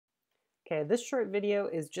Okay, this short video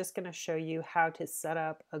is just going to show you how to set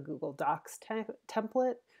up a Google Docs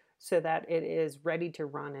template so that it is ready to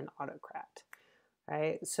run in Autocrat.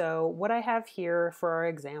 Right? So what I have here for our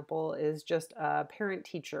example is just a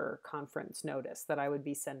parent-teacher conference notice that I would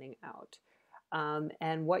be sending out.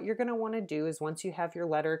 And what you're going to want to do is once you have your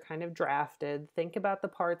letter kind of drafted, think about the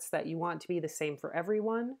parts that you want to be the same for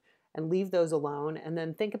everyone and leave those alone. And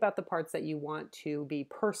then think about the parts that you want to be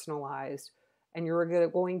personalized. And you're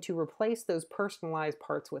going to replace those personalized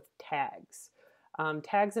parts with tags.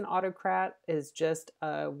 Tags in Autocrat is just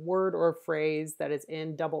a word or phrase that is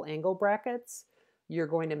in double angle brackets. You're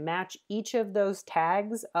going to match each of those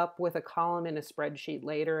tags up with a column in a spreadsheet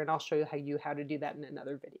later, and I'll show you how to do that in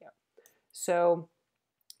another video. So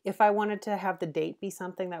if I wanted to have the date be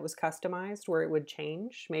something that was customized where it would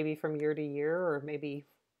change, maybe from year to year or maybe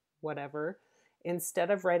whatever, instead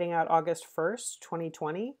of writing out August 1st,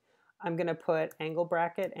 2020, I'm going to put angle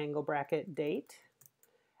bracket, date.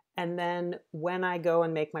 And then when I go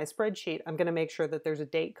and make my spreadsheet, I'm going to make sure that there's a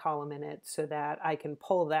date column in it so that I can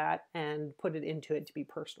pull that and put it into it to be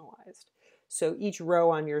personalized. So each row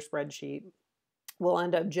on your spreadsheet will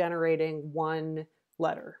end up generating one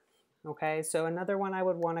letter. Okay, so another one I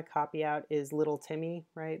would want to copy out is Little Timmy,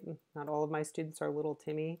 right? Not all of my students are Little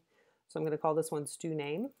Timmy. So I'm going to call this one Stu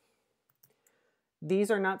Name.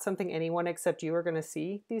 These are not something anyone except you are going to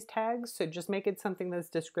see, these tags, so just make it something that's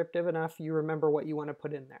descriptive enough you remember what you want to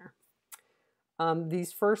put in there.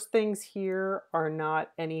 These first things here are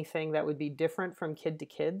not anything that would be different from kid to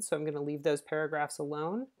kid, so I'm going to leave those paragraphs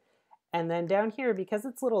alone. And then down here, because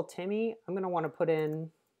it's Little Timmy, I'm going to want to put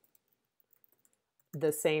in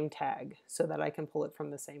the same tag so that I can pull it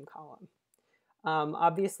from the same column.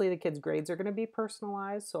 Obviously, the kids' grades are going to be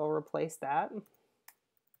personalized, so I'll replace that.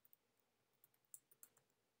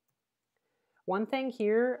 One thing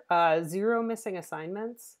here, 0 missing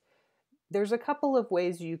assignments. There's a couple of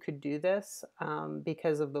ways you could do this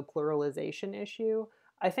because of the pluralization issue.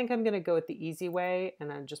 I think I'm going to go with the easy way and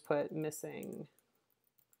then just put missing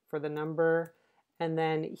for the number. And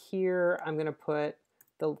then here I'm going to put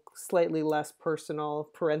the slightly less personal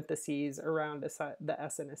parentheses around the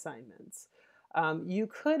S in assignments. You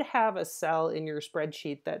could have a cell in your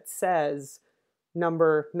spreadsheet that says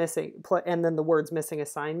number missing and then the words missing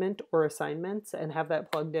assignment or assignments and have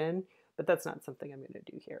that plugged in, but that's not something I'm going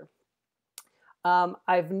to do here.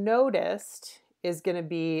 I've noticed is going to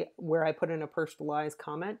be where I put in a personalized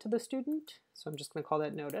comment to the student. So I'm just going to call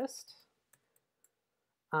that noticed.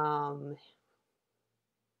 And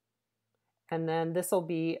then this will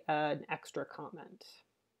be an extra comment.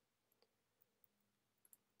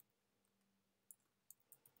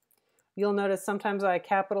 You'll notice sometimes I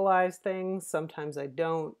capitalize things, sometimes I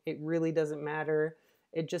don't. It really doesn't matter.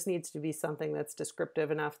 It just needs to be something that's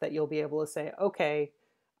descriptive enough that you'll be able to say, okay,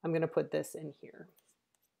 I'm going to put this in here.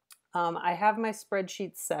 I have my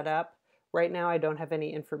spreadsheet set up. Right now I don't have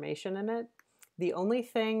any information in it. The only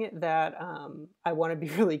thing that I want to be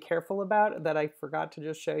really careful about that I forgot to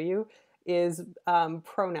just show you is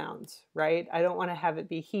pronouns, right? I don't want to have it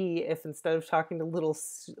be he if instead of talking to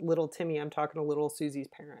little Timmy, I'm talking to little Susie's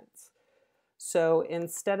parents. So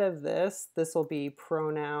instead of this will be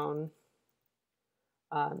pronoun.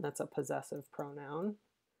 That's a possessive pronoun.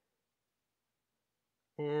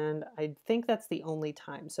 And I think that's the only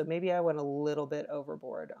time. So maybe I went a little bit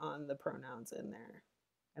overboard on the pronouns in there.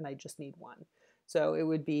 And I just need one. So it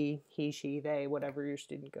would be he, she, they, whatever your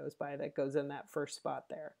student goes by that goes in that first spot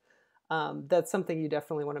there. That's something you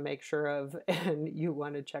definitely want to make sure of and you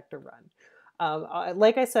want to check to run.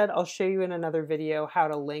 Like I said, I'll show you in another video how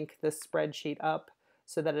to link this spreadsheet up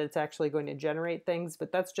so that it's actually going to generate things,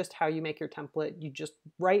 but that's just how you make your template. You just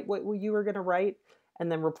write what you were going to write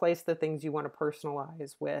and then replace the things you want to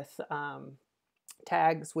personalize with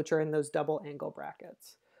tags, which are in those double angle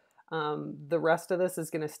brackets. The rest of this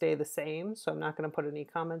is going to stay the same, so I'm not going to put any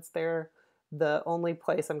comments there. The only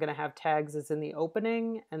place I'm going to have tags is in the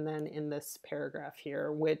opening and then in this paragraph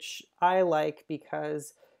here, which I like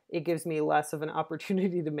because it gives me less of an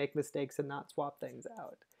opportunity to make mistakes and not swap things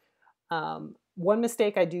out. One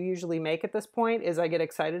mistake I do usually make at this point is I get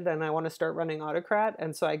excited and I want to start running Autocrat,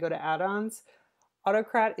 and so I go to add-ons.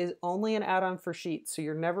 Autocrat is only an add-on for Sheets, so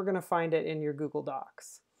you're never going to find it in your Google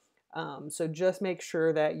Docs. So just make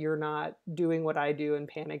sure that you're not doing what I do and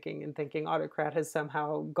panicking and thinking Autocrat has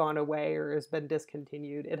somehow gone away or has been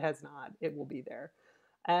discontinued. It has not. It will be there.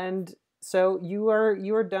 And so you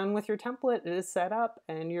are done with your template. It is set up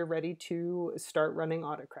and you're ready to start running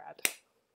Autocrat.